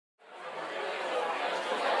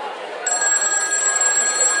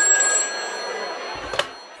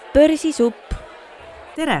Börsisupp.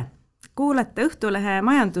 Tere! Kuulate Õhtulehe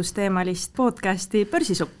majandusteemalist podcasti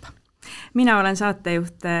Börsisupp. Mina olen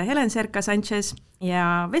saatejuht Helen Serka-Sanchez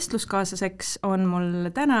ja vestluskaaslaseks on mul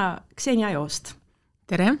täna Ksenia Joost.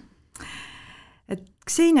 Tere!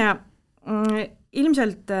 Ksenia,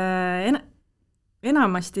 ilmselt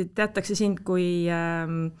enamasti teatakse sind kui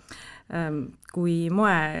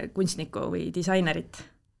moekunstnikku või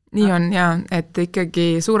disainerit. Nii on ja, et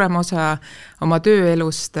ikkagi suurem osa oma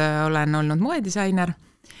tööelust olen olnud moedisainer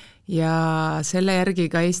ja selle järgi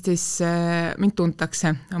ka Eestis mind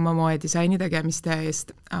tuntakse oma moedisaini tegemiste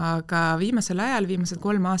eest. Aga viimasel ajal, viimased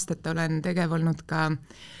 3 aastat olen tegev olnud ka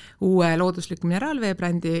uue loodusliku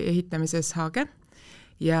mineraalveebrändi ehitamises Haage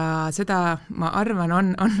ja seda, ma arvan,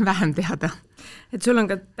 on vähem teada. Et sul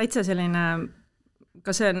on ka täitsa selline,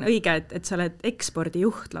 kas see on õige, et sa oled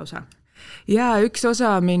ekspordijuht lausa? Ja üks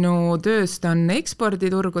osa minu tööst on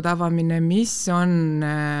eksporditurgude avamine, mis on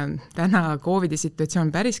täna COVID-i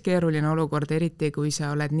situatsioon päris keeruline olukord, eriti kui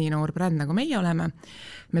sa oled nii noor bränd, nagu meie oleme.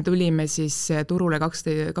 Me tulime siis turule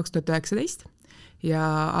 2019 ja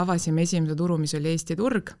avasime esimese turu, mis oli Eesti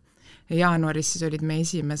turg. Jaanuaris siis olid me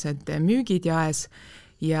esimesed müügid jaes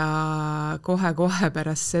ja kohe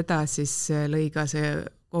pärast seda siis lõi ka see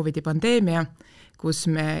COVID-i pandeemia, kus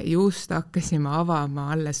me just hakkasime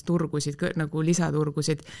avama alles turgusid, nagu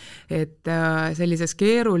lisaturgusid. Et sellises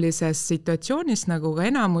keerulises situatsioonis nagu ka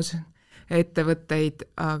enamus ettevõtteid,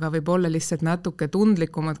 aga võib olla lihtsalt natuke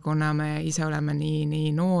tundlikumad, kuna me ise oleme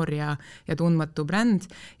nii noor ja tundmatu bränd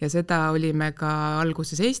ja seda olime ka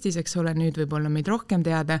alguses Eestis, eks ole, nüüd võib olla meid rohkem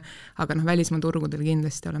teada, aga välismaa turgudel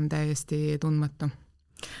kindlasti oleme täiesti tundmatu.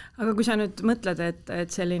 Aga kui sa nüüd mõtled,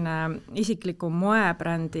 et selline isikliku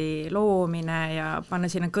moebrändi loomine ja panna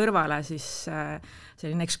sinna kõrvale siis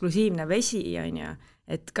selline eksklusiivne vesi,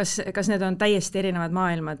 et kas need on täiesti erinevad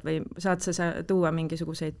maailmad või saad sa tuua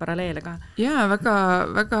mingisuguseid paralleele ka? Jaa,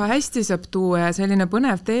 väga hästi saab tuua ja selline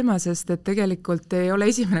põnev teema, sest et tegelikult ei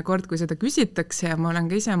ole esimene kord, kui seda küsitakse ja ma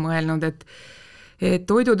olen ka ise mõelnud, et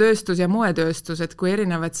toidutööstus ja moetööstus, et kui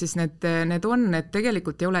erinevad siis need on, et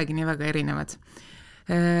tegelikult ei olegi nii väga erinevad.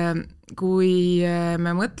 Kui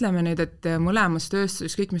me mõtleme nüüd, et mõlemas tööstus,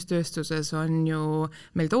 ükskõik mis tööstuses on ju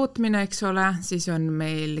meil tootmine, eks ole, siis on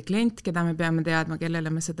meil klient, keda me peame teadma,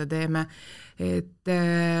 kellele me seda teeme. Et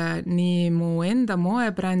nii mu enda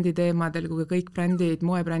moebrändi teemadel kui kõik brändid,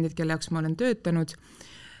 moebrändid, kelle jaoks ma olen töötanud,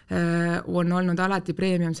 on olnud alati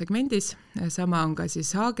premium segmendis, sama on ka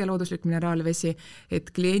siis Haage looduslik mineraalvesi,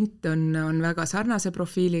 et klient on väga sarnase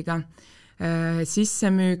profiiliga.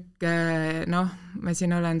 Sissemüük, ma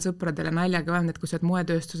siin olen sõpradele naljaga öelnud, et kui sa oled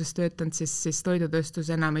moetööstuses töötanud, siis toidutööstus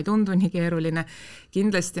enam ei tundu nii keeruline.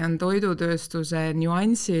 Kindlasti on toidutööstuse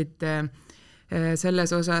nüansid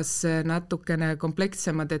selles osas natukene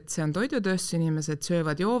komplekssemad, et see on toidutööstus, inimesed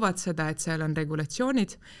söövad, joovad seda, et seal on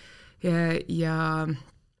regulatsioonid ja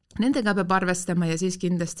nendega peab arvestama ja siis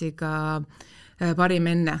kindlasti ka parim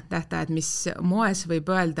enne tähtajad, mis moes võib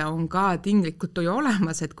öelda, on ka tinglikult ju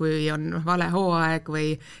olemas, et kui on vale hooaeg või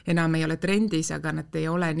enam ei ole trendis, aga nad ei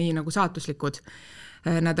ole nii nagu saatuslikud.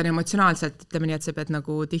 Nad on emotsionaalselt, ütleme nii, et sa pead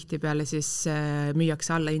nagu tihtipeale siis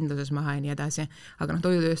müüakse alla hinduses maha ja nii edasi, aga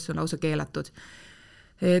toidutööstus on lausa keelatud.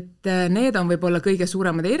 Et need on võib-olla kõige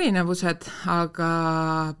suuremad erinevused, aga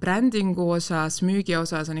brändingu osas, müügi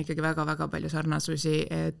osas on ikkagi väga palju sarnasusi,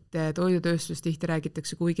 et toidutööstus tihti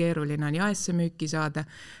räägitakse, kui keeruline on jaesse müüki saada.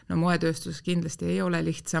 Moetööstus kindlasti ei ole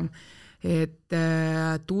lihtsam, et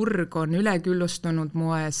turg on üleküllustunud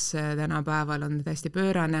moes, tänapäeval on täiesti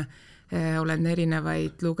pöörane, olen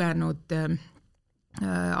erinevaid lugenud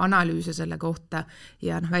analüüse selle kohta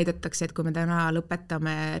ja väidetakse, et kui me täna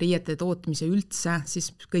lõpetame riiete tootmise üldse,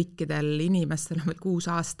 siis kõikidel inimestel on veel 6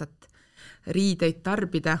 aastat riideid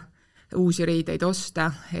tarbida, uusi riideid osta,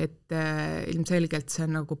 et ilmselgelt see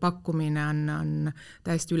nagu pakkumine on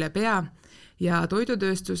täiesti üle pea ja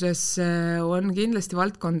toidutööstuses on kindlasti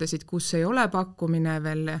valdkondasid, kus ei ole pakkumine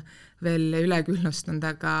veel üleküllustunud,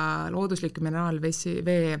 aga looduslik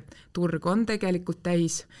mineraalvee turg on tegelikult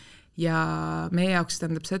täis. Ja meie jaoks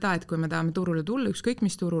tähendab seda, et kui me tahame turule tulla, ükskõik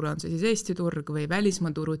mis turule on see siis Eesti turg või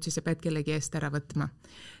välismaa turud, siis sa pead kellegi eest ära võtma.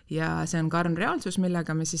 Ja see on karm reaalsus,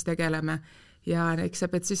 millega me siis tegeleme. Ja eks sa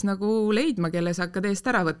pead siis nagu leidma, kelle sa hakkad eest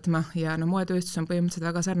ära võtma ja moetööstus on põhimõtteliselt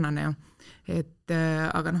väga sarnane ju.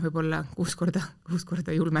 Aga võib-olla 6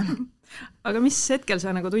 korda julmem. Aga mis hetkel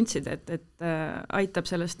sa nagu tundsid, et aitab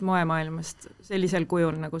sellest moemaailmast sellisel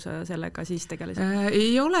kujul, nagu sa sellega siis tegelesid?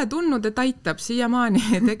 Ei ole tundnud, et aitab,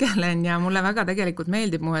 siiamaani tegelen ja mulle väga tegelikult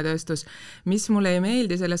meeldib moetööstus. Mis mulle ei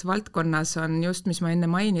meeldi selles valdkonnas on just, mis ma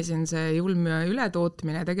enne mainisin, see julm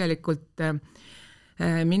ületootmine tegelikult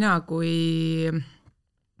mina kui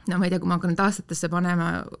no ma ei tea, kui ma hakkan nüüd aastatesse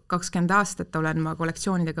panema, 20 aastat olen ma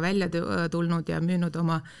kollektsioonidega välja tulnud ja müünud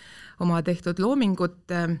oma tehtud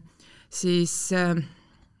loomingut, siis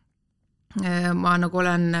ma nagu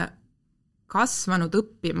olen kasvanud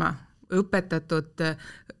õppima, õpetatud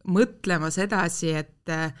mõtlema sedasi,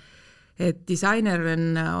 et disainer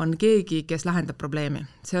on keegi, kes lahendab probleemi.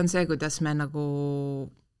 See on see, kuidas me nagu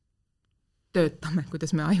töötame,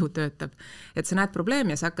 kuidas me aju töötab. Et sa näed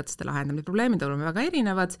probleemi ja sa hakkad seda lahendama. Need probleemid on väga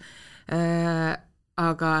erinevad,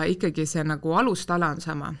 aga ikkagi see nagu alustala on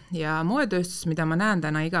sama. Ja moetööstus, mida ma näen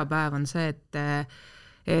täna iga päev, on see,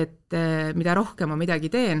 et mida rohkem ma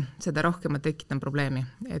midagi teen, seda rohkem ma tekitan probleemi.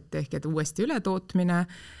 Et uuesti ületootmine,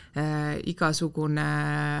 igasugune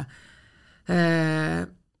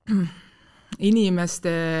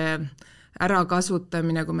inimeste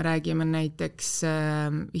ärakasutamine, kui me räägime näiteks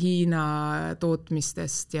Hiina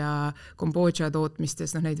tootmistest ja Kambodža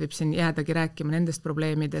tootmistest, neid võib siin jäädagi rääkima nendest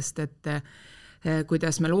probleemidest, et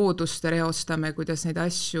kuidas me loodust reostame, kuidas neid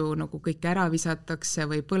asju nagu kõik ära visatakse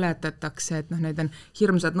või põletatakse, et need on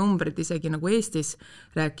hirmsad numbrid isegi nagu Eestis,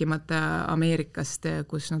 rääkimata Ameerikast,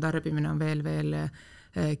 kus tarbimine on veel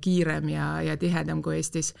kiirem ja tihedam kui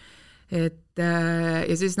Eestis.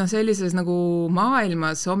 Ja siis sellises nagu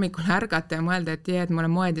maailmas hommikul ärgata ja mõelda, et ma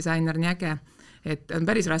olen moedisainer, nii äge, et on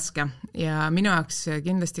päris raske. Ja minu jaoks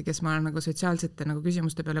kindlasti, kes ma olen nagu sotsiaalsete nagu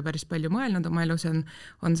küsimuste peale päris palju mõelnud oma elus,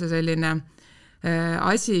 on see selline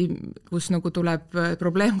asi, kus nagu tuleb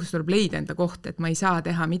probleem, kus tuleb leida enda koht, et ma ei saa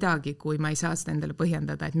teha midagi, kui ma ei saa seda endale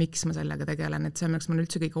põhjendada, et miks ma sellega tegelen, et see on mul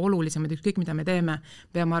üldse kõige olulisem, et ükskõik mida me teeme,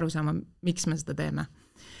 peame aru saama, miks me seda teeme.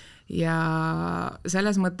 Ja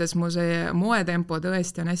selles mõttes mu see moetempo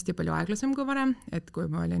tõesti on hästi palju aeglasem kui varem, et kui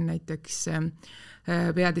ma olin näiteks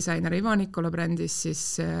peadisainer Ivo Nikola brändis, siis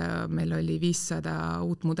meil oli 500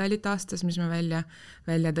 uut mudelit aastas, mis me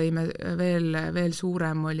välja tõime, veel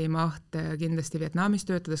suurem oli maht kindlasti Vietnamis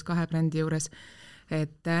töötades 2 brändi juures,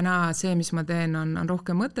 et täna see, mis ma teen, on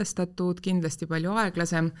rohkem mõtestatud, kindlasti palju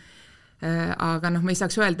aeglasem, aga ma ei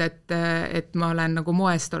saaks öelda, et ma olen nagu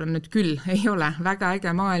moest olen nüüd küll, ei ole, väga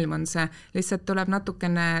äge maailm on see, lihtsalt tuleb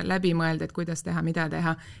natukene läbi mõelda, et kuidas teha, mida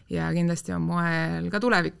teha ja kindlasti on moel ka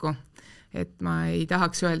tulevikku, et ma ei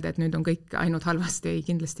tahaks öelda, et nüüd on kõik ainult halvasti, ei,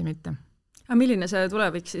 kindlasti mitte. Aga milline see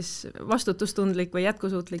tulevik siis, vastutustundlik või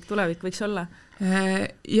jätkusuutlik tulevik võiks olla?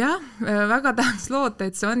 Jah, väga tahaks loota,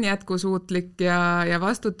 et see on jätkusuutlik ja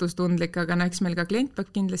vastutustundlik, aga eks meil ka klient peab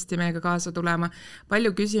kindlasti meiega kaasa tulema.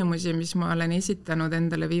 Palju küsimusi, mis ma olen esitanud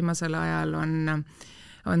endale viimasel ajal,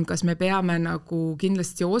 on kas me peame nagu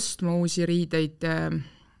kindlasti ostma uusi riideid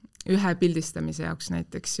ühe pildistamise jaoks,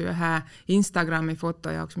 näiteks ühe Instagrami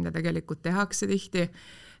foto jaoks, mida tegelikult tehakse tihti.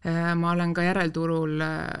 Ma olen ka järelturul,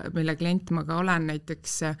 mille klient ma ka olen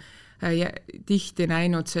näiteks tihti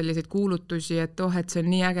näinud selliseid kuulutusi, et et see on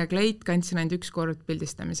nii äge kleit, kandsin ainult 1 kord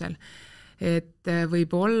pildistamisel. Et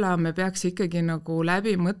võib-olla me peaks ikkagi nagu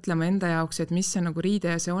läbi mõtlema enda jaoks, et mis see nagu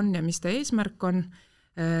riide see on ja mis ta eesmärk on.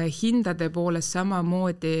 Hindade poolest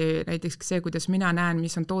samamoodi, näiteks see, kuidas mina näen,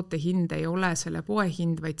 mis on toote hind, ei ole selle poe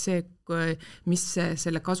hind, vaid see, mis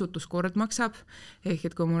selle kasutuskord maksab. Ehk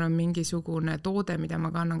et kui mul on mingisugune toode, mida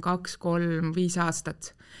ma kannan 2, 3, 5 aastat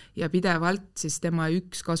ja pidevalt, siis tema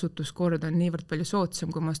üks kasutuskord on niivõrd palju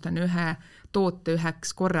soodsam, kui ma ostan ühe toote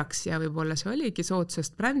 1 korraks ja võib-olla see oligi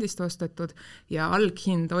soodsast brändist ostetud ja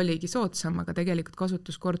alghind oligi soodsam, aga tegelikult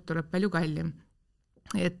kasutuskord tuleb palju kallim.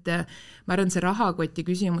 Et ma arvan, see rahakoti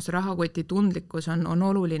küsimus, rahakoti tundlikkus on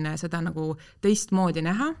oluline seda nagu teistmoodi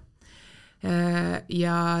näha.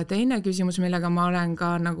 Ja teine küsimus, millega ma olen ka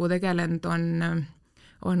nagu tegelenud,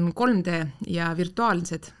 on 3D ja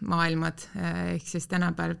virtuaalsed maailmad, ehk siis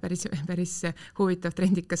tänapäeval päris huvitav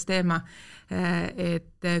trendikas teema,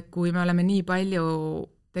 et kui me oleme nii palju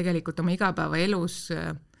tegelikult oma igapäeva elus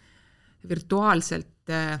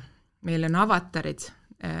virtuaalselt, meil on avatarid,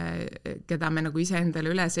 keda me nagu ise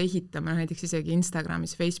endale üles ehitame, näiteks isegi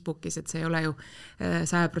Instagramis, Facebookis, et see ei ole ju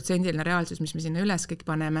 100% reaalsus, mis me sinna üles kõik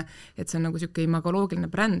paneme, et see on nagu selline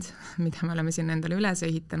imagoloogiline bränd, mida me oleme sinna endale üles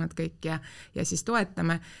ehitanud kõik ja siis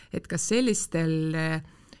toetame, et kas sellistel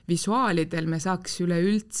visuaalidel me saaks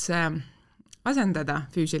üleüldse asendada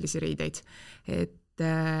füüsilisi riideid, et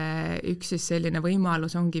üks siis selline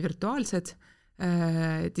võimalus ongi virtuaalsed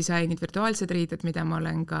disainid, virtuaalsed riided, mida ma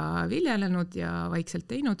olen ka viljelenud ja vaikselt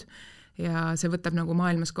teinud ja see võtab nagu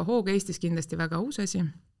maailmas ka hooga, Eestis kindlasti väga uus asi.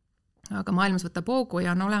 aga maailmas võtab hoogu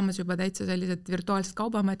ja on olemas juba täitsa sellised virtuaalsed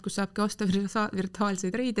kaubamaid, kus saabki osta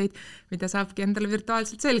virtuaalseid riideid, mida saabki endale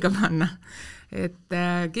virtuaalselt selga panna. Et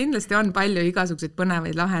kindlasti on palju igasuguseid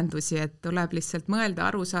põnevaid lahendusi, et tuleb lihtsalt mõelda,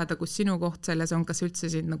 aru saada, kus sinu koht selles on, kas üldse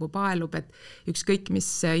sind nagu paelub, et ükskõik, mis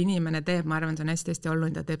inimene teeb, ma arvan, see on hästi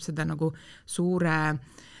olnud ja teeb seda nagu suure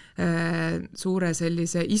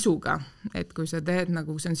sellise isuga, et kui sa teed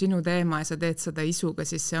nagu, see on sinu teema ja sa teed seda isuga,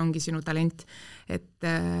 siis see ongi sinu talent. Et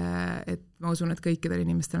ma usun, et kõikidel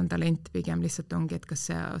inimestel on talent, pigem lihtsalt ongi, et kas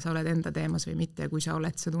sa oled enda teemas või mitte ja kui sa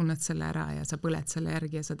oled, sa tunned selle ära ja sa põled selle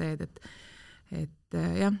järgi ja sa teed,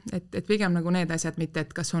 et pigem nagu need asjad, mitte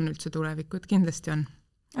et kas on üldse tulevikku, et kindlasti on.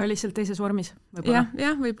 Aga lihtsalt teises vormis võib-olla?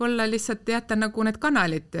 Jah, võib-olla lihtsalt jätta nagu need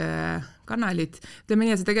kanalid, ütleme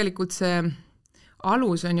nii, et see tegelikult see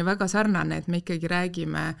alus on ju väga sarnane, et me ikkagi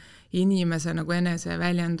räägime inimese nagu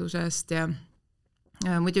eneseväljendusest ja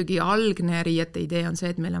muidugi algne riiete idee on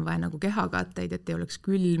see, et meil on vaja nagu kehakatteid, et ei oleks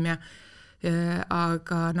külm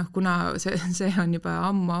aga kuna see on juba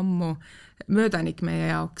ammu möödanik meie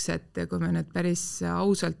jaoks, et kui me nüüd päris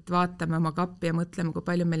ausalt vaatame oma kappi ja mõtleme, kui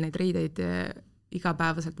palju meil neid riideid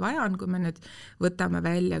igapäevaselt vaja on, kui me nüüd võtame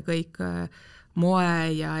välja kõik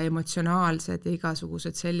moe ja emotsionaalsed ja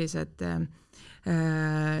igasugused sellised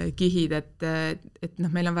kihid, et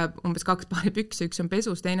meil on vaja umbes 2 paari püksi, üks on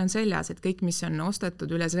pesus, teine on seljas, et kõik, mis on ostetud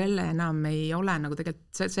üle selle enam ei ole nagu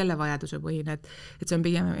tegelikult selle vajaduse põhine, et see on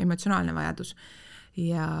pigem emotsionaalne vajadus.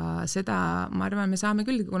 Ja seda, ma arvan, me saame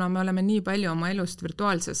küll, kuna me oleme nii palju oma elust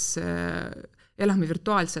elame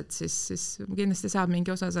virtuaalselt, siis kindlasti saab mingi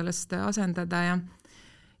osa sellest asendada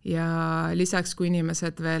ja lisaks, kui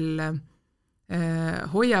inimesed veel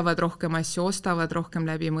hoiavad rohkem asju, ostavad rohkem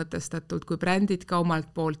läbimõtestatult, kui brändid ka omalt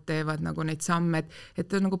poolt teevad nagu neid samme, et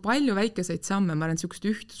on nagu palju väikeseid samme, ma arvan, niisugust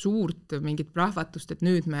üht suurt mingit prahvatust, et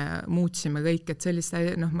nüüd me muutsime kõik, et sellist,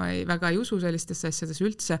 ma väga ei usu sellistesse asjades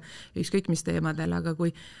üldse, ükskõik mis teemadel, aga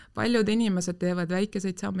kui paljud inimesed teevad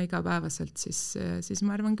väikeseid samme igapäevaselt, siis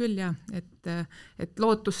ma arvan küll et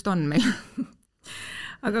lootust on meil.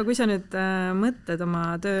 Aga kui sa nüüd mõtled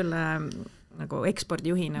oma tööle nagu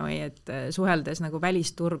ekspordijuhina või et suheldes nagu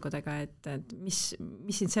välisturgudega, et mis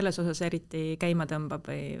sind selles osas eriti käima tõmbab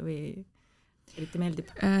või eriti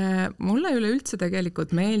meeldib? Mulle üleüldse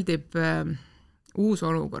tegelikult meeldib uus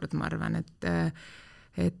olukord, ma arvan,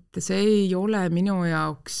 et see ei ole minu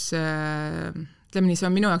jaoks, ütleme nii, see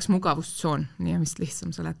on minu jaoks mugavustsoon, nii on vist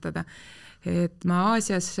lihtsam seletada. Et ma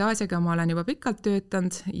Aasiaga ma olen juba pikalt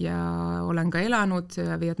töötanud ja olen ka elanud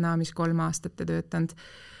Vietnamis 3 aastat töötanud,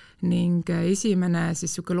 ning esimene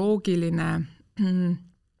siis siuke loogiline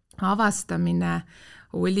avastamine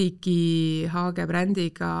oligi Haage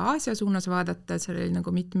brändiga Aasia suunas vaadata, et seal oli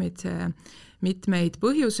nagu mitmeid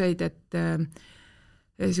põhjuseid, et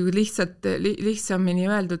lihtsamini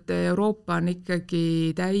öeldud, Euroopa on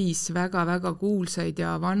ikkagi täis väga-väga kuulsaid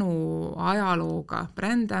ja vanu ajalooga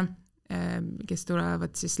brände, kes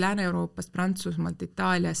tulevad siis Lääne-Euroopast, Prantsusmaalt,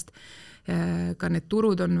 Itaaliast. Ka need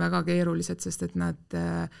turud on väga keerulised, sest et nad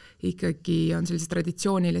ikkagi on sellised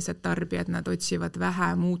traditsioonilised tarbijad, nad otsivad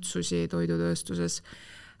vähe muutsusi toidutööstuses.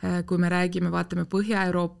 Kui me vaatame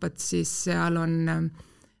Põhja-Euroopat, siis seal on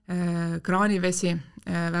kraanivesi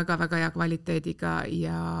väga-väga hea kvaliteediga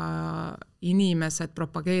ja inimesed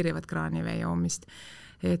propageerivad kraanivee joomist.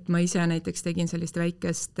 Et ma ise näiteks tegin sellist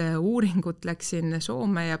väikest uuringut, läksin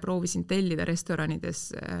Soome ja proovisin tellida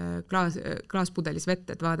restoranides klaaspudelis vett,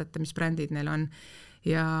 et vaadata, mis brändid neil on.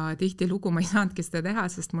 Ja tihti lugu ma ei saanudki seda teha,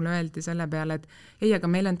 sest mulle öeldi selle peale, et ei, aga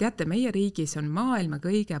meil on, teate, meie riigis on maailma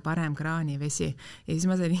kõige parem kraanivesi. Ja siis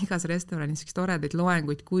ma sain igas restoranis üks toredaid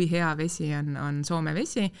loenguid, kui hea vesi on Soome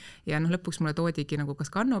vesi ja lõpuks mulle toodigi nagu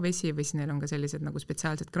kas kannuvesi või siis neil on ka sellised nagu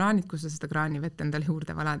spetsiaalsed kraanid, kus seda kraanivett endale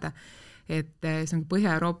juurde valada. Et see on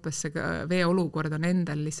Põhja-Euroopas vee olukord on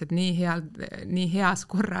endal lihtsalt nii heas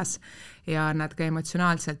korras ja nad ka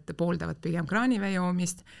emotsionaalselt pooldavad pigem kraanivee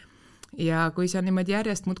joomist. Ja kui sa niimoodi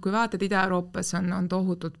järjest muudkui vaatad, Ida-Euroopas on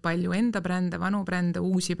tohutult palju enda brände, vanu brände,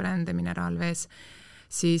 uusi brände mineraalvees,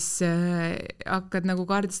 siis hakkad nagu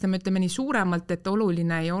kaardistama, ütleme nii suuremalt, et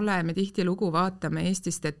oluline ei ole, me tihti lugu vaatame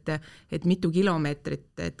Eestist, et mitu kilomeetrit,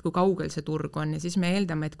 et kui kaugel see turg on ja siis me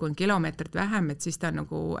eeldame, et kui on kilomeetrit vähem, et siis ta on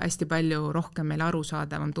nagu hästi palju rohkem meil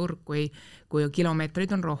arusaadavam turg, kui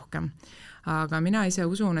kilomeetrid on rohkem. Aga mina ise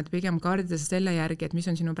usun, et pigem kaardida selle järgi, et mis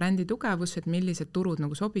on sinu brändi tugevus, et millised turud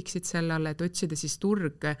nagu sobiksid sellele, et otsida siis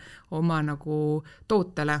turg oma nagu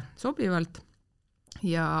tootele sobivalt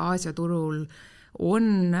ja Aasia turul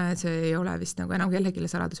see ei ole vist nagu enam kellegile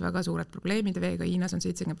saladus väga suured probleemid veega. Hiinas on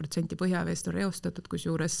 70% põhjaveest on reostatud, kus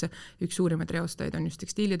juures üks suurimaid reostajaid on just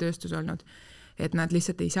tekstiilitööstus olnud. et nad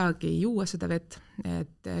lihtsalt ei saagi juua seda vett,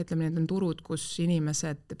 et ütleme, need on turud, kus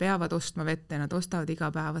inimesed peavad ostma vett ja nad ostavad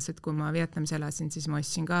igapäevaselt. Kui ma Vietnamis elasin, siis ma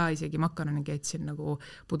ostsin ka isegi makaroni keetsin nagu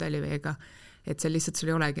pudeliveega, et see lihtsalt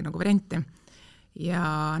sul ei olegi nagu varianti.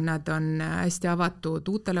 Ja nad on hästi avatud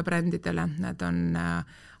uutele brändidele, nad on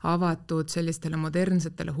avatud sellistele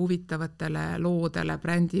modernsetele, huvitavatele loodele,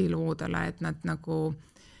 brändiloodele, et nad nagu,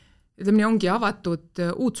 ütleme nii, ongi avatud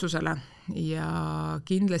uudsusele ja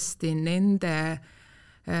kindlasti nende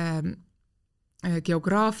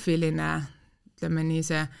geograafiline, ütleme nii,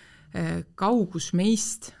 see kaugus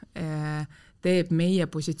meist teeb meie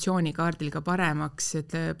positsiooni kaardil ka paremaks,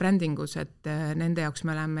 et brändingus, et nende jaoks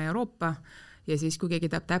me oleme Euroopa ja siis, kui keegi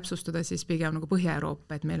tahab täpsustada, siis pigem nagu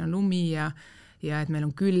Põhja-Euroopa, et meil on lumi ja et meil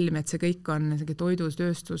on külm, et see kõik on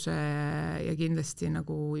toidutööstuse ja kindlasti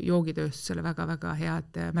nagu joogitööstusele väga-väga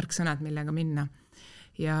head märksõnad, millega minna.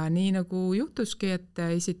 Ja nii nagu juhtuski, et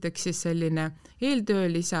esiteks siis selline eeltöö,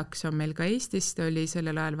 lisaks on meil ka Eestist oli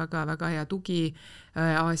sellel ajal väga-väga hea tugi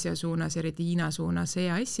Aasia suunas, eriti Hiina suunas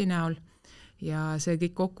EAS-i näol ja see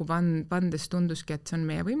kõik kokku pandes tunduski, et see on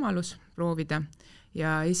meie võimalus proovida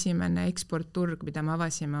ja esimene eksportturg, mida me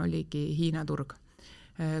avasime, oligi Hiina turg,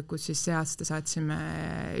 kus siis see aasta saatsime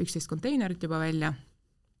 11 konteinerit juba välja,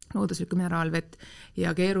 looduslikku mineraalvett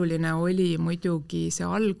ja keeruline oli muidugi see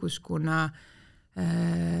algus, kuna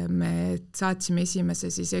me saatsime esimese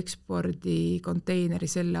siis ekspordi konteineri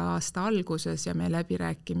selle aasta alguses ja meie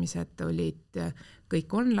läbirääkimised olid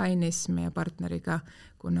kõik online'is meie partneriga,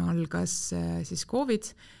 kuna algas siis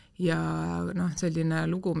COVID ja selline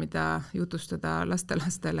lugu, mida jutustada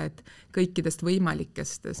lastelastele, et kõikidest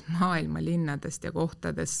võimalikest maailma linnadest ja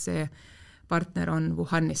kohtadest see partner on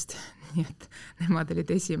Wuhanist, nii et nemad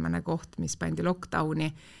olid esimene koht, mis pandi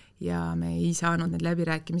lockdowni ja me ei saanud need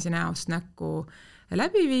läbirääkimisi näost näkku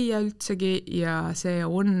läbi viia üldsegi ja see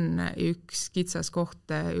on üks kitsas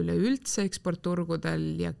koht üleüldse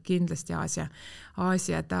eksportturgudel ja kindlasti Aasia.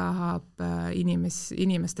 Aasia tahab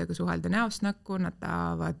inimestega suhelda näost näkku, nad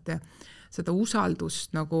tahavad seda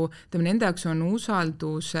usaldust, nagu nende jaoks on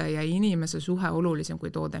usalduse ja inimese suhe olulisem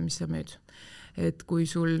kui toode, mis sa müüd. Et kui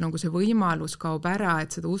sul nagu see võimalus kaob ära,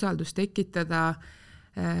 et seda usaldust tekitada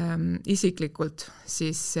isiklikult,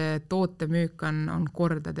 siis tootemüük on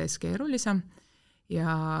kordades keerulisem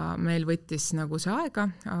ja meil võttis nagu see aega,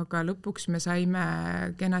 aga lõpuks me saime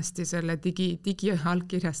kenasti selle digi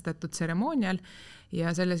allkirjastatud tseremoonial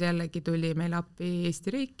ja selles jällegi tuli meil appi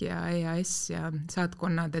Eesti riik ja EAS ja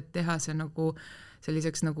saatkonnad, et teha see nagu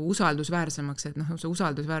selliseks nagu usaldusväärsemaks, et see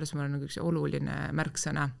usaldusväärsem on nagu üks oluline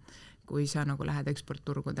märksõna, kui sa nagu lähed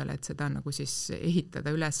eksportturgudele, et seda nagu siis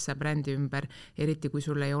ehitada üles brändi ümber, eriti kui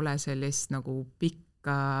sul ei ole sellist nagu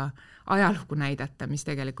pikka ajalugu näidata, mis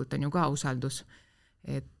tegelikult on ju ka usaldus,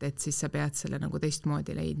 et siis sa pead selle nagu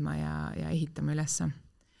teistmoodi leidma ja ehitama üles.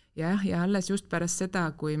 Ja alles just pärast seda,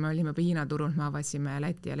 kui me olime Hiina turul, me avasime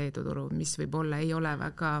Läti ja Leedu turu, mis võib-olla ei ole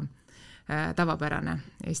väga tavapärane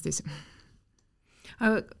Eestis.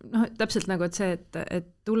 Täpselt nagu, et see, et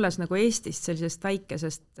tulles nagu Eestist, sellisest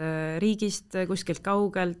väikesest riigist kuskilt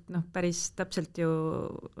kaugelt, päris täpselt ju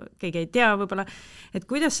keegi ei tea võib-olla, et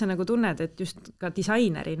kuidas sa nagu tunned, et just ka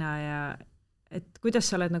disainerina ja et kuidas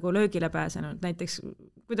sa oled nagu löögile pääsenud, näiteks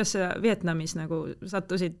kuidas sa Vietnamis nagu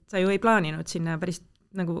sattusid, sa ju ei plaaninud sinna päris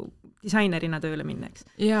nagu disainerina tööle minna, eks?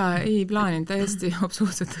 Jaa, ei plaaninud, täiesti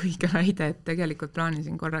absoluutselt õige väide, et tegelikult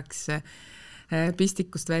plaanisin korraks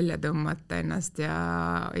pistikust välja tõmmata ennast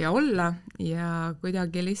ja olla ja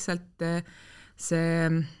kuidagi lihtsalt see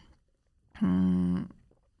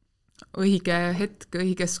õige hetk,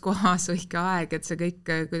 õiges kohas, õige aeg, et see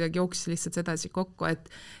kõik kuidagi jooksis lihtsalt sedasi kokku, et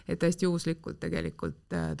täiesti juhuslikult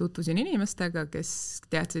tegelikult tutvusin inimestega, kes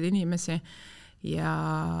teadsid inimesi ja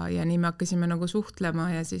nii me hakkasime nagu suhtlema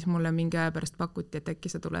ja siis mulle mingi aja pärast pakuti, et äkki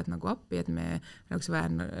sa tuled nagu appi, et me oleks vaja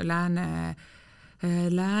lääne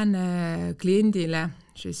kliendile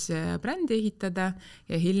siis brändi ehitada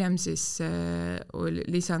ja hiljem siis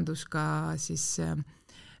lisandus ka siis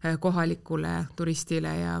kohalikule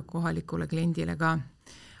turistile ja kohalikule kliendile ka.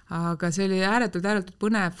 Aga see oli ääretult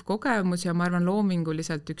põnev kogemus ja ma arvan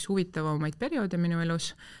loominguliselt üks huvitavamaid perioode minu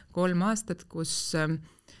elus, 3 aastat, kus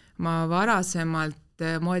ma varasemalt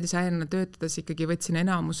moedisainerina töötades ikkagi võtsin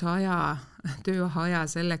enamuse tööaja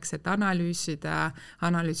selleks, et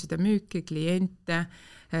analüüsida müüki, kliente,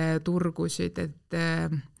 turgusid, et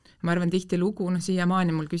ma arvan tihtilugu,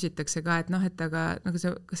 siiamaani mul küsitakse ka, et et aga nagu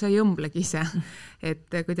kas sa ei õmblegi ise, et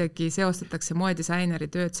kuidagi seostatakse moedisaineri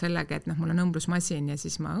tööd sellega, et mul on õmblusmasin ja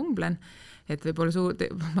siis ma õmblen, et võib-olla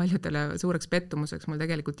paljudele suureks pettumuseks mul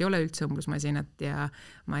tegelikult ei ole üldse õmblusmasinat ja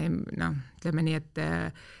ma ei, ütleme nii,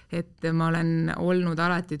 et ma olen olnud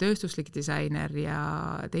alati tööstuslik disainer ja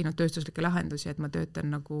teinud tööstuslikke lahendusi, et ma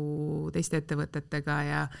töötan nagu teiste ettevõtetega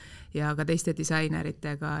ja ka teiste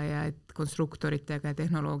disaineritega ja et konstruktoritega ja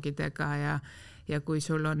tehnoloogidega ja kui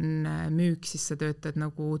sul on müük, siis sa töötad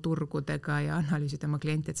nagu turgudega ja analüüsid oma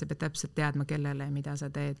klienti, et sa pead täpselt teadma, kellele ja mida sa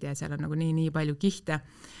teed ja seal on nagu nii palju kihte.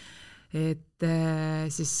 Et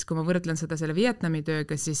siis kui ma võrdlen seda selle Vietnami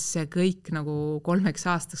tööga, siis see kõik nagu 3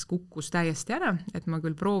 aastaks kukkus täiesti ära, et ma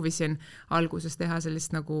küll proovisin alguses teha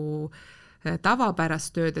sellist nagu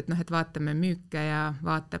tavapärast tööd, et et vaatame müüke ja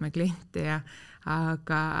vaatame kliente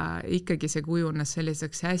aga ikkagi see kujunes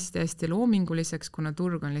selliseks hästi loominguliseks, kuna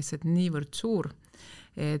turg on lihtsalt niivõrd suur,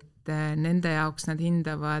 et nende jaoks nad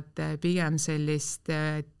hindavad pigem sellist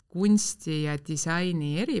kunsti ja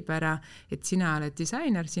disaini eripära, et sina oled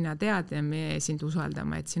disainer, sina tead ja me sind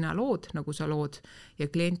usaldame, et sina lood, nagu sa lood ja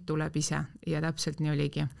klient tuleb ise ja täpselt nii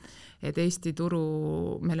oligi. Et Eesti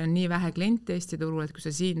turu, meil on nii vähe kliente Eesti turul, et kui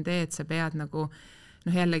sa siin teed, sa pead nagu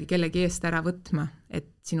jällegi kellegi eest ära võtma, et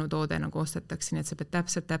sinu toode nagu ostetakse, nii et sa pead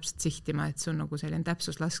täpselt sihtima, et sul nagu selline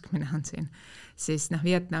täpsuslaskmine on siin. Siis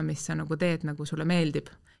Vietnamis sa nagu teed, nagu sulle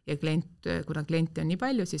meeldib ja kuna kliente on nii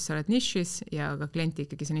palju, siis sa oled nišis ja ka klient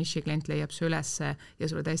ikkagi see niši klient leiab su üles ja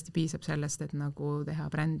sulle täiesti piisab sellest, et nagu teha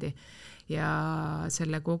brändi. Ja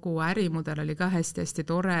selle kogu ärimudel oli ka hästi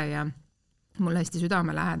tore ja mulle hästi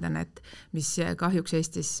südamelähedane, et mis kahjuks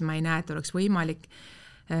Eestis ma ei näe, et oleks võimalik.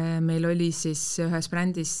 Meil oli siis ühes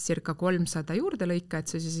brändis circa 300 juurdelõika, et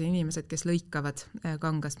see siis inimesed, kes lõikavad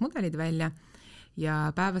kangast mudelid välja ja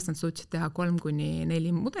päevast nad suutsid teha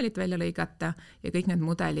 3-4 mudelit välja lõigata ja kõik need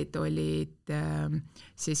mudelid olid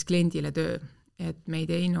siis kliendile töö. Et me ei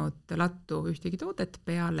teinud lattu ühtegi toodet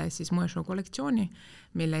peale siis moeshow kollektsiooni,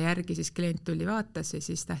 mille järgi siis klient tuli vaatas ja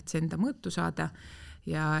siis tahtis enda mõõtu saada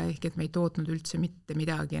ja ehk et me ei tootnud üldse mitte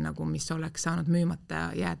midagi, nagu mis oleks saanud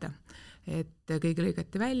müümata jääda. Et kõik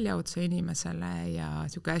lõigati välja otse inimesele ja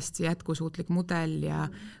siuke hästi jätkusuutlik mudel ja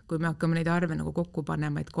kui me hakkame neid arve nagu kokku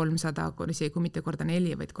panema, et 300, kui mitte korda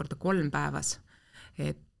 4, vaid korda 3 päevas,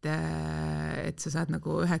 et sa saad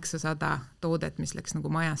nagu 900 toodet, mis läks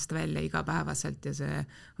nagu majast välja igapäevaselt ja see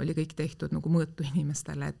oli kõik tehtud nagu mõõtu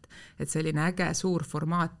inimestele, et selline äge suur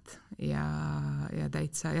formaat ja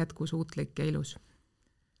täitsa jätkusuutlik ja ilus.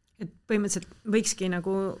 Et põhimõtteliselt võikski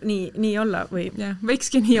nagu nii olla või? Jah,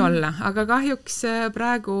 võikski nii olla, aga kahjuks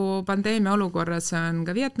praegu pandeemia olukorras on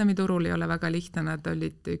ka Vietnami turul ei ole väga lihtne, nad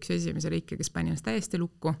olid üks esimese riike, kes pani ennast täiesti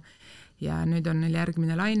lukku ja nüüd on neil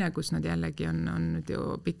järgmine laine, kus nad jällegi on nüüd ju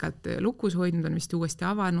pikalt lukus hoidnud, on vist uuesti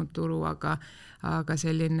avanud turu, aga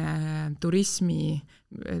selline turismi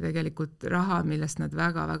tegelikult raha, millest nad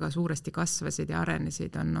väga suuresti kasvasid ja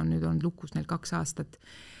arenesid, on nüüd olnud lukus neil 2 aastat.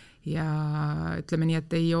 Ja ütleme nii,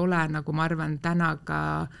 et ei ole, nagu ma arvan, täna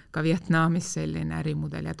ka Vietnamis selline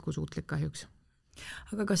ärimudel jätkusuutlik kahjuks.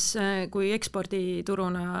 Aga kas, kui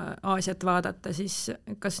ekspordituruna Aasiat vaadata, siis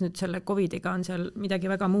kas nüüd selle COVIDiga on seal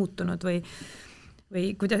midagi väga muutunud või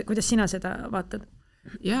kuidas sina seda vaatad?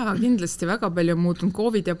 Jaa, kindlasti väga palju on muutunud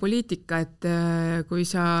COVID ja poliitika, et kui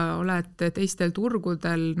sa oled teistel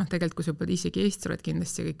turgudel, tegelikult kui sa pead isegi Eestis oled,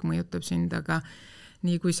 kindlasti kõik mõjutab sind, aga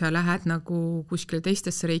nii kui sa lähed nagu kuskile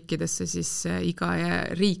teistesse riikidesse, siis iga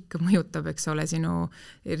riik mõjutab, eks ole, sinu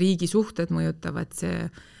riigi suhted mõjutavad see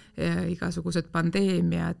igasugused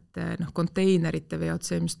pandeemiad, konteinerite veod,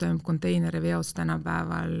 see, mis toimub konteineri veos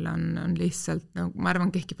tänapäeval on lihtsalt, ma arvan,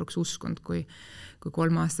 keegi poleks uskunud, kui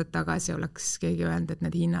 3 aastat tagasi oleks keegi öelnud, et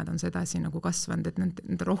need hinnad on sedasi nagu kasvanud, et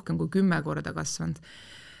need rohkem kui 10 korda kasvanud.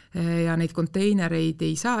 Ja neid konteinereid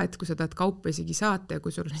ei saa, et kui sa tahad kaupa isegi saata ja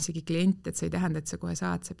kui sul on isegi klient, et see ei tähenda, et sa kohe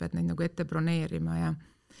saad, sa pead neid nagu ette broneerima ja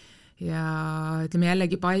ütleme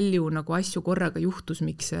jällegi palju nagu asju korraga juhtus,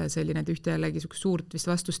 miks selline ühte jällegi suurt vist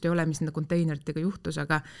vastust ei ole, mis nende konteineritega juhtus,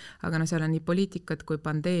 aga seal on nii poliitikat kui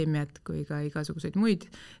pandeemiat kui ka igasuguseid muid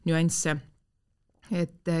nüansse.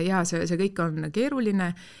 Et jaa, see kõik on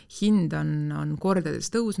keeruline, hind on kordades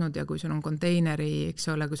tõusnud ja kui sul on konteineri, eks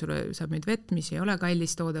ole, kui sul saab nüüd vett, mis ei ole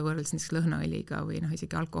kallis toode võrreldes näiteks lõhnaõliga või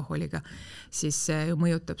isegi alkoholiga, siis see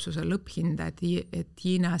mõjutab su lõpphinda, et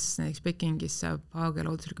Hiinas, näiteks Pekingis saab Haagel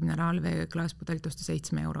Oldsurg mineraalvee klaaspudelit osta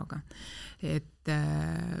 7 euroga. Et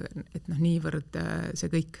niivõrd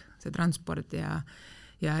see kõik, see transport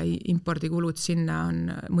ja impordikulud sinna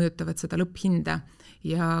mõjutavad seda lõpphinda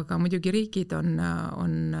ja ka muidugi riigid on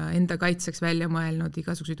enda kaitseks välja mõelnud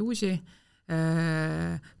igasuguseid uusi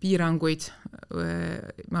piiranguid.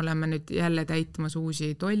 Me oleme nüüd jälle täitmas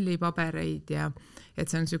uusi tollipabereid ja et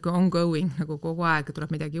see on selline ongoing, nagu kogu aeg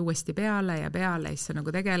tuleb midagi uuesti peale ja siis sa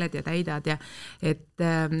nagu tegeled ja täidad ja et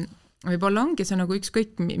võib-olla ongi see nagu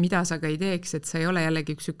ükskõik, mida sa ka ei teeks, et see ei ole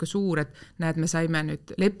jällegi üks siuke suur, et näed, me saime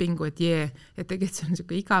nüüd lepingu, et et tegelikult see on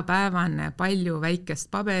siuke igapäevane, palju väikest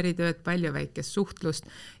paberitööd, palju väikest suhtlust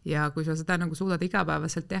ja kui sa seda nagu suudad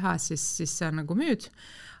igapäevaselt teha, siis sa nagu müüd,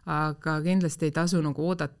 aga kindlasti ei tasu nagu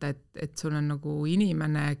oodata, et sul on nagu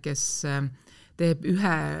inimene, kes teeb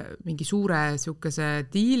ühe mingi suure siukese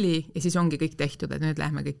diili ja siis ongi kõik tehtud, et nüüd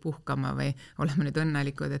lähme kõik puhkama või oleme nüüd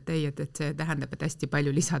õnnelikud, et ei, et see tähendab, et hästi palju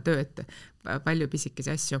lisatööd, palju pisikesi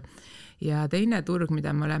asju. Ja teine turg, mida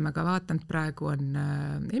me oleme ka vaatanud praegu, on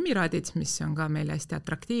Emiraadid, mis on ka meile hästi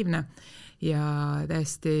atraktiivne ja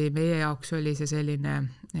täiesti meie jaoks oli see selline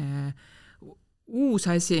uus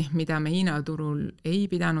asi, mida me Hiina turul ei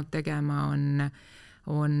pidanud tegema,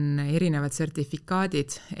 on erinevad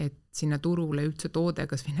sertifikaadid, et sinna turule üldse toode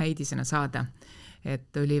kas või näidisena saada. Et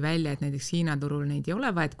tuli välja, et näiteks Hiina turul neid ei ole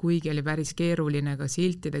vaid, kuigi oli päris keeruline ka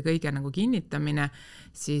siltide kõige nagu kinnitamine,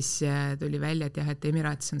 siis tuli välja, et jah, et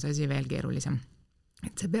Emiraatsis on see asi veel keerulisem.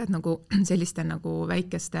 Et sa pead nagu selliste nagu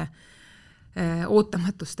väikeste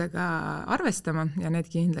ootamatustega arvestama ja need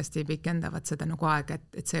kindlasti pikendavad seda nagu aega,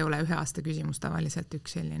 et see ei ole 1 aasta küsimus tavaliselt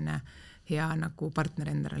üks selline hea nagu partner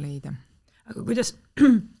endale leida. Aga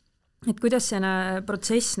kuidas see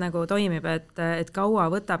protsess nagu toimib, et kaua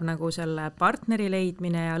võtab nagu selle partneri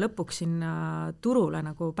leidmine ja lõpuks sinna turule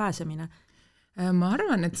nagu pääsemine? Ma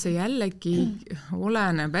arvan, et see jällegi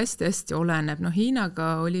oleneb, hästi oleneb.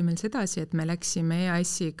 Hiinaga oli meil sedasi, et me läksime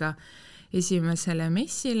EAS-iga esimesele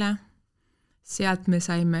messile, sealt me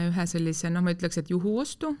saime ühe sellise, ma ütleks, et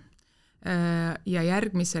juhuostu ja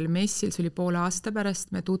järgmisel messil, see oli poole aasta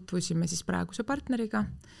pärast, me tutvusime siis praeguse partneriga.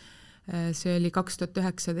 See oli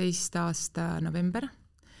 2019 aasta november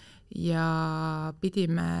ja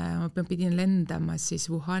pidin lendama siis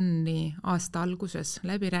Wuhani aasta alguses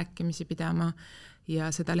läbirääkimisi pidama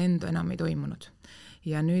ja seda lendu enam ei toimunud.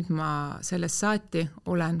 Ja nüüd ma sellest saati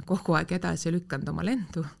olen kogu aeg edasi lükanud oma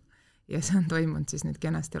lendu ja see on toimunud siis nüüd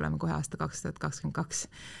kenasti, oleme kohe aasta 2022,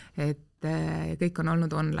 et kõik on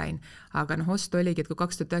olnud online. Aga ost oligi, et kui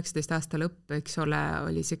 2019 aasta lõpp, eks ole,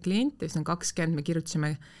 oli see klient, see on 20, me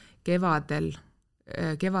kirjutasime kevadel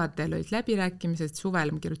olid läbirääkimised,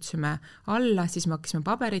 suvel me kirjutasime alla, siis me hakkasime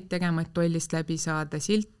paberit tegema, et tollist läbi saada,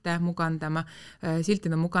 silte mugandama.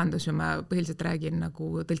 Siltide mugandus ju ma põhiliselt räägin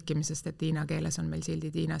nagu tõlkimisest, et hiina keeles on meil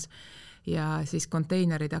sildid Hiinas. Ja siis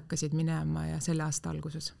konteinerid hakkasid minema ja selle aasta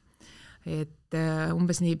alguses. Et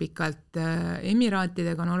umbes nii pikalt.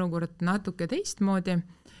 Emiraatidega on olukord natuke teistmoodi.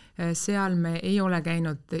 Seal me ei ole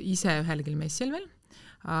käinud ise ühelgi messil veel,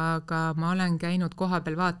 aga ma olen käinud koha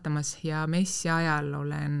peal vaatamas ja messi ajal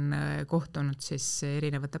olen kohtunud siis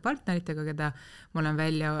erinevate partneritega, keda ma olen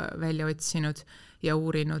välja otsinud ja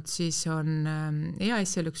uurinud, siis on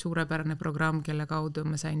EAS-il üks suurepärane programm, kelle kaudu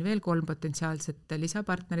ma sain veel 3 potentsiaalset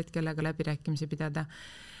lisapartnerit, kellega läbirääkimisi pidada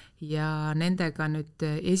ja nendega nüüd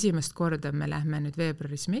esimest korda me lähme nüüd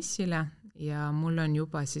veebruaris messile ja mul on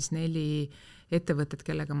juba siis 4 ettevõtted,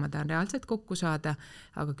 kellega ma tahan reaalselt kokku saada,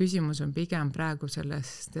 aga küsimus on pigem praegu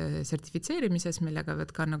sellest sertifitseerimises, millega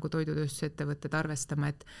võid ka nagu toidutööstusettevõtted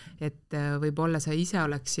arvestama, et võib-olla sa ise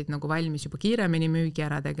oleksid nagu valmis juba kiiremini müügi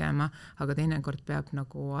ära tegema, aga teinekord peab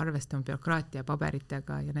nagu arvestama bürokraatia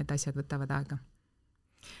paberitega ja need asjad võtavad aega.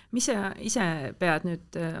 Mis sa ise pead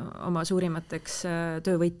nüüd oma suurimateks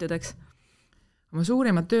töövõitudeks? Oma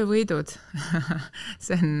suurimad töövõidud,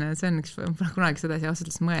 see on üks, ma kunagi seda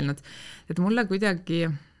ausalt mõelnud, et mulle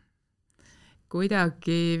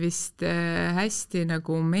kuidagi vist hästi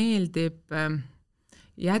nagu meeldib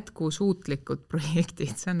jätkusuutlikud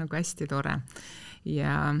projektid, see on nagu hästi tore.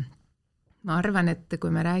 Ja ma arvan, et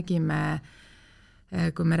kui me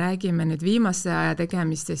räägime nüüd viimase aja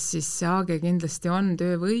tegemistest, siis Aage kindlasti on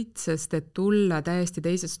töövõit, sest et tulla täiesti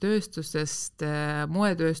teisest tööstusest,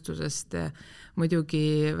 moetööstusest,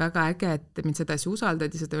 muidugi väga äge, et mind sedasi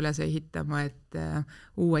usaldadi seda üles ehitama, et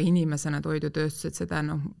uue inimesena toidutööstused seda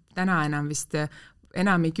täna enam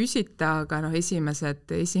ei küsita, aga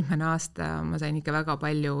esimene aasta ma sain ikka väga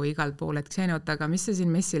palju igalt pool, et aga mis sa siin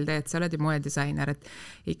messil teed, sa oled ju moedisainer, et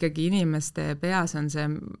ikkagi inimeste peas on see,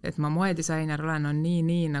 et ma moedisainer olen, on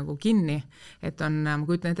nii nagu kinni, et on, ma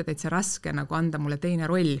kujutan ette, täitsa raske nagu anda mulle teine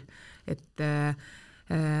roll, et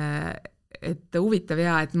huvitav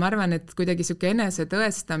ja, et ma arvan, et kuidagi siuke enese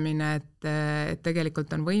tõestamine, et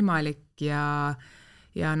tegelikult on võimalik ja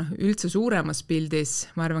üldse suuremas pildis,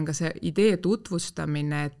 ma arvan ka see idee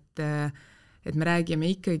tutvustamine, et me räägime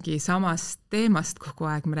ikkagi samast teemast kogu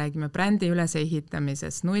aeg, me räägime brändi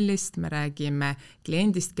ülesehitamisest nullist, me räägime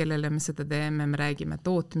kliendist, kellele me seda teeme, me räägime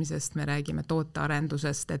tootmisest, me räägime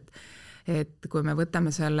tootearendusest, et kui me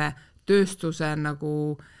võtame selle tööstuse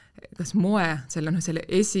nagu kas moe, selle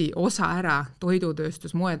esiosa ära,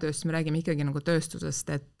 toidutööstus, moetööstus, me räägime ikkagi nagu tööstusest,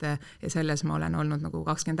 et ja selles ma olen olnud nagu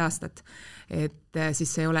 20 aastat. Et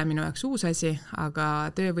siis see ei ole minu jaoks uus asi,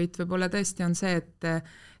 aga töövõit võib-olla tõesti on see,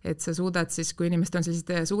 et sa suudad siis, kui inimesed on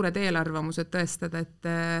sellised suured eelarvamused tõestada,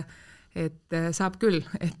 et saab küll,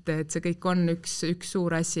 et see kõik on üks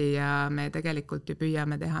suur asi ja me tegelikult ju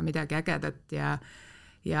püüame teha midagi ägedat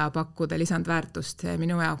ja pakkuda lisandväärtust.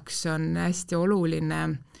 Minu jaoks on hästi oluline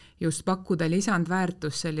just pakkuda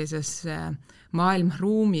lisandväärtust sellises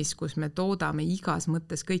maailmaruumis, kus me toodame igas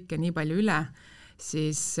mõttes kõike nii palju üle,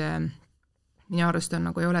 siis minu arust on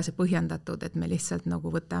nagu ei ole see põhjendatud, et me lihtsalt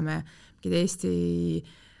nagu võtame Eesti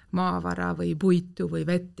maavara või puitu või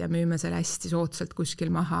vett ja müüme selle hästi soodsalt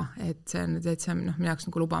kuskil maha, et see on minu jaoks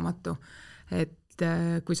nagu lubamatu. Et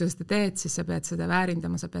kui sa seda teed, siis sa pead seda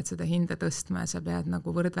väärindama, sa pead seda hinda tõstma ja sa pead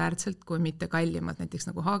nagu võrdväärselt, kui mitte kallimad, näiteks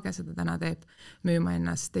nagu Haage seda täna teeb, müüma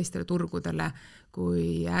ennast teistele turgudele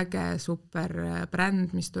kui äge super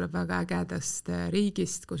bränd, mis tuleb väga ägedast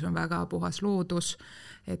riigist, kus on väga puhas loodus,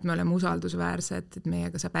 et me oleme usaldusväärsed, et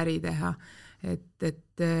meiega saab äri teha. Et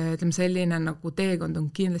ütleme, selline nagu teekond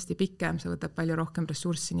on kindlasti pikem, see võtab palju rohkem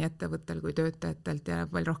ressurssi nii ettevõttel kui töötajatelt ja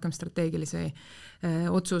palju rohkem strateegilisi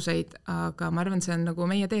otsuseid, aga ma arvan, see on nagu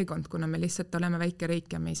meie teekond, kuna me lihtsalt oleme väike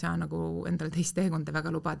riik ja me ei saa nagu endale teist teekonda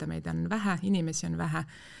väga lubada, meid on vähe, inimesi on vähe,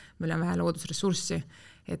 meil on vähe loodusressurssi,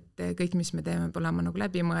 et kõik, mis me teeme, peab olema nagu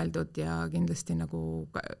läbimõeldud ja kindlasti nagu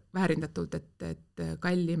väärindatult, et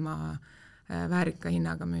kallima väärika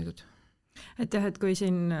hinnaga müüdud. Et jah, et kui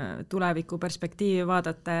siin tuleviku perspektiivi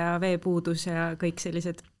vaadata ja veepuudus ja kõik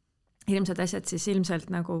sellised hirmsad asjad, siis ilmselt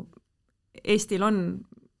nagu Eestil on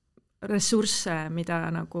ressursse, mida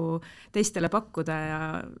nagu teistele pakkuda ja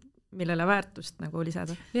millele väärtust nagu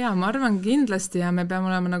lisada. Jaa, ma arvan kindlasti ja me peame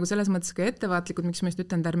olema nagu selles mõttes ka ettevaatlikud, miks ma just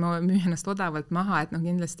ütlen, et ärme müü ennast odavalt maha, et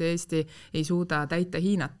kindlasti Eesti ei suuda täita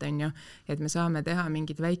Hiinat, on ju, et me saame teha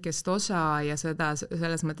mingit väikest osa ja seda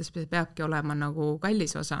selles mõttes peabki olema nagu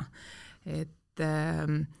kallis osa.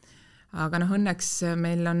 Aga õnneks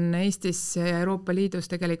meil on Eestis ja Euroopa Liidus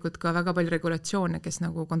tegelikult ka väga palju regulatsioone, kes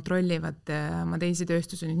nagu kontrollivad, ma teisi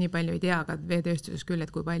tööstusi nüüd nii palju ei tea, aga veetööstuses küll,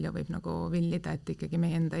 et kui palju võib nagu villida, et ikkagi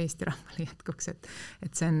meie enda Eesti rahvale jätkuks, et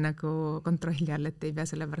see on nagu kontrolli all, et ei pea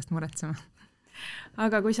selle pärast muretsema.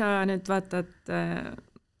 Aga kui sa nüüd vaatad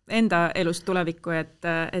enda elust tulevikku,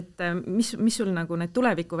 et mis sul nagu need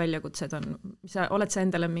tuleviku väljakutsed on? Oled sa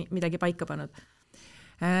endale midagi paika pannud?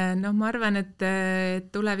 Ma arvan, et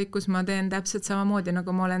tulevikus ma teen täpselt samamoodi,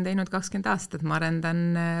 nagu ma olen teinud 20 aastat. Ma arendan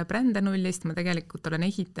brände nullist, ma tegelikult olen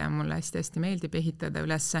ehitaja, mulle hästi meeldib ehitada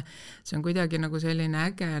ülesse. See on kuidagi nagu selline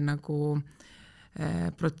äge nagu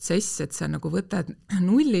protsess, et sa nagu võtad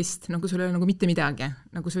nullist, nagu sul ei ole nagu mitte midagi,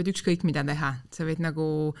 nagu sa võid ükskõik mida teha, sa võid nagu,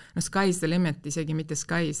 sky's the limit, isegi mitte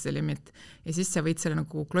sky's the limit, ja siis sa võid selle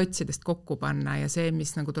nagu klotsidest kokku panna ja see,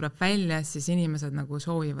 mis nagu tuleb välja, siis inimesed nagu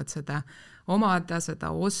soovivad seda omada,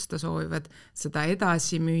 seda osta, soovivad seda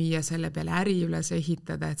edasi müüa, selle peale äri üles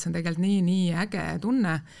ehitada, et see on tegelikult nii äge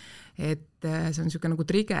tunne, et see on niisugune nagu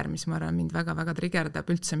trigger, mis ma arvan, mind väga-väga triggerdab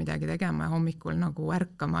üldse midagi tegema ja hommikul nagu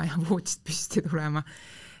ärkama ja voodist püsti tulema.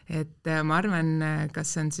 Et ma arvan,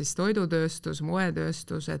 kas see on siis toidutööstus,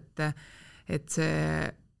 moetööstus, et see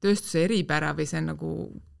tööstuse eripära või see nagu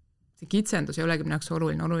see kitsendus ei olegi minu jaoks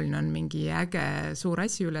oluline on mingi äge suur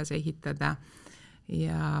asi üles ehitada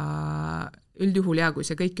ja üldjuhul kui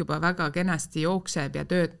see kõik juba väga kenasti jookseb ja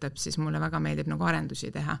töötab, siis mulle väga meeldib nagu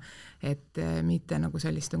arendusi teha, et mitte nagu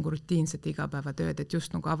sellist nagu rutiinset igapäevatööd, et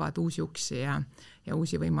just nagu avada uusi uksi ja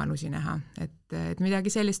uusi võimalusi näha, et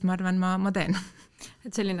midagi sellist ma arvan, ma teen.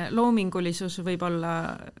 Et selline loomingulisus võib olla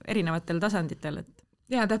erinevatel tasanditel, et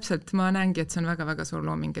jaa, täpselt, ma näengi, et see on väga-väga suur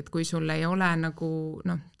looming, et kui sul ei ole nagu,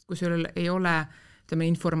 kui sul ei ole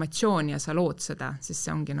informatsiooni ja sa lood seda, siis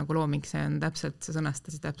see ongi nagu looming, see on täpselt, sa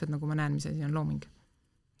sõnastasid täpselt nagu ma näen, mis asi on looming.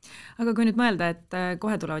 Aga kui nüüd mõelda, et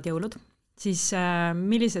kohe tulevad jõulud, siis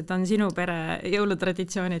millised on sinu pere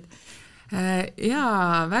jõulutraditsioonid?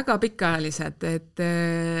 Jaa, väga pikaajalised, et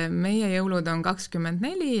meie jõulud on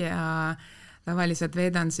 24 ja tavaliselt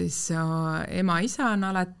veedan siis ema-isa on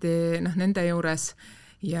alati nende juures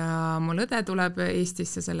ja mul õde tuleb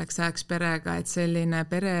Eestisse selleks ajaks perega, et selline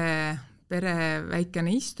pere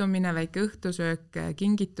väikene istumine, väike õhtusöök,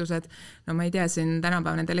 kingitused, ma ei tea, siin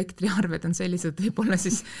tänapäeval need elektriarved on sellised, võib-olla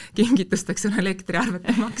siis kingitusteks on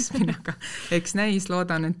elektriarvete maksmine, aga eks näis,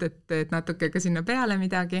 loodan, et natuke ka sinna peale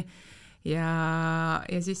midagi ja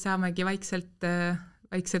siis saamegi vaikselt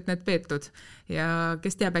need peetud ja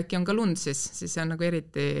kes teab, äkki on ka lund, siis see on nagu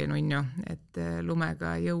eriti nunju, et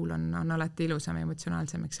lumega jõul on alati ilusam ja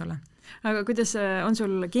emotsionaalsem, eks ole. aga kuidas on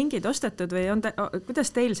sul kingid ostetud või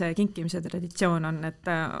kuidas teil see kinkimise traditsioon on, et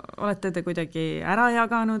olete te kuidagi ära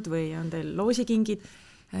jaganud või on teil loosikingid?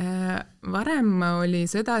 Varem oli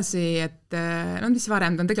sedasi, et mis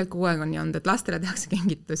varem, ta on tegelikult kogu aeg on nii olnud, et lastele tehakse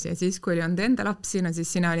kingitusi ja siis, kui oli olnud enda lapsi, no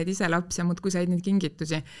siis sina olid ise laps ja muudkui said neid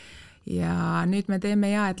kingitusi. Ja nüüd me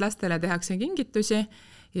teeme et lastele tehakse kingitusi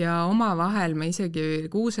ja omavahel me isegi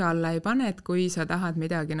kuuse alla ei pane, et kui sa tahad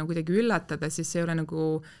midagi kuidagi üllatada, siis see ei ole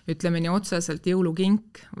ütleme nii otseselt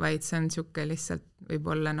jõulukink, vaid see on niisugune lihtsalt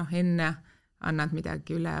võib-olla enne annad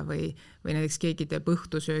midagi üle või näiteks keegi teeb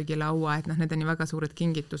õhtusöögilaua, et need on ju väga suured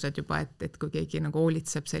kingitused juba, et kui keegi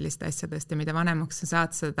hoolitseb selliste asjadest ja mida vanemaks sa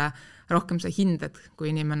saad, seda rohkem sa hindad,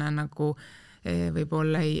 kui inimene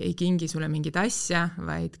võib-olla ei kingi sulle mingit asja,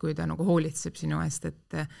 vaid kui ta hoolitseb sinu eest,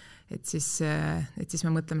 et siis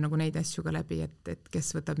me mõtleme neid asju ka läbi, et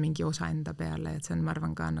kes võtab mingi osa enda peale, et see on, ma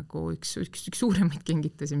arvan, ka üks suuremaid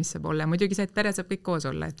kingitusi, mis saab olla. Ja muidugi see, et pere saab kõik koos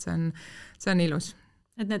olla, et see on ilus.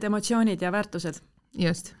 Et need emotsioonid ja väärtused.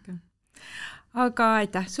 Just. Okay. Aga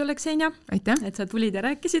aitäh sulle, Ksenia, et sa tulid ja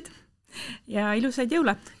rääkisid ja ilusaid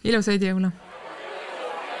jõule! Ilusaid jõule!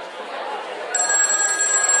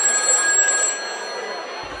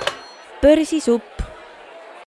 Börsisupp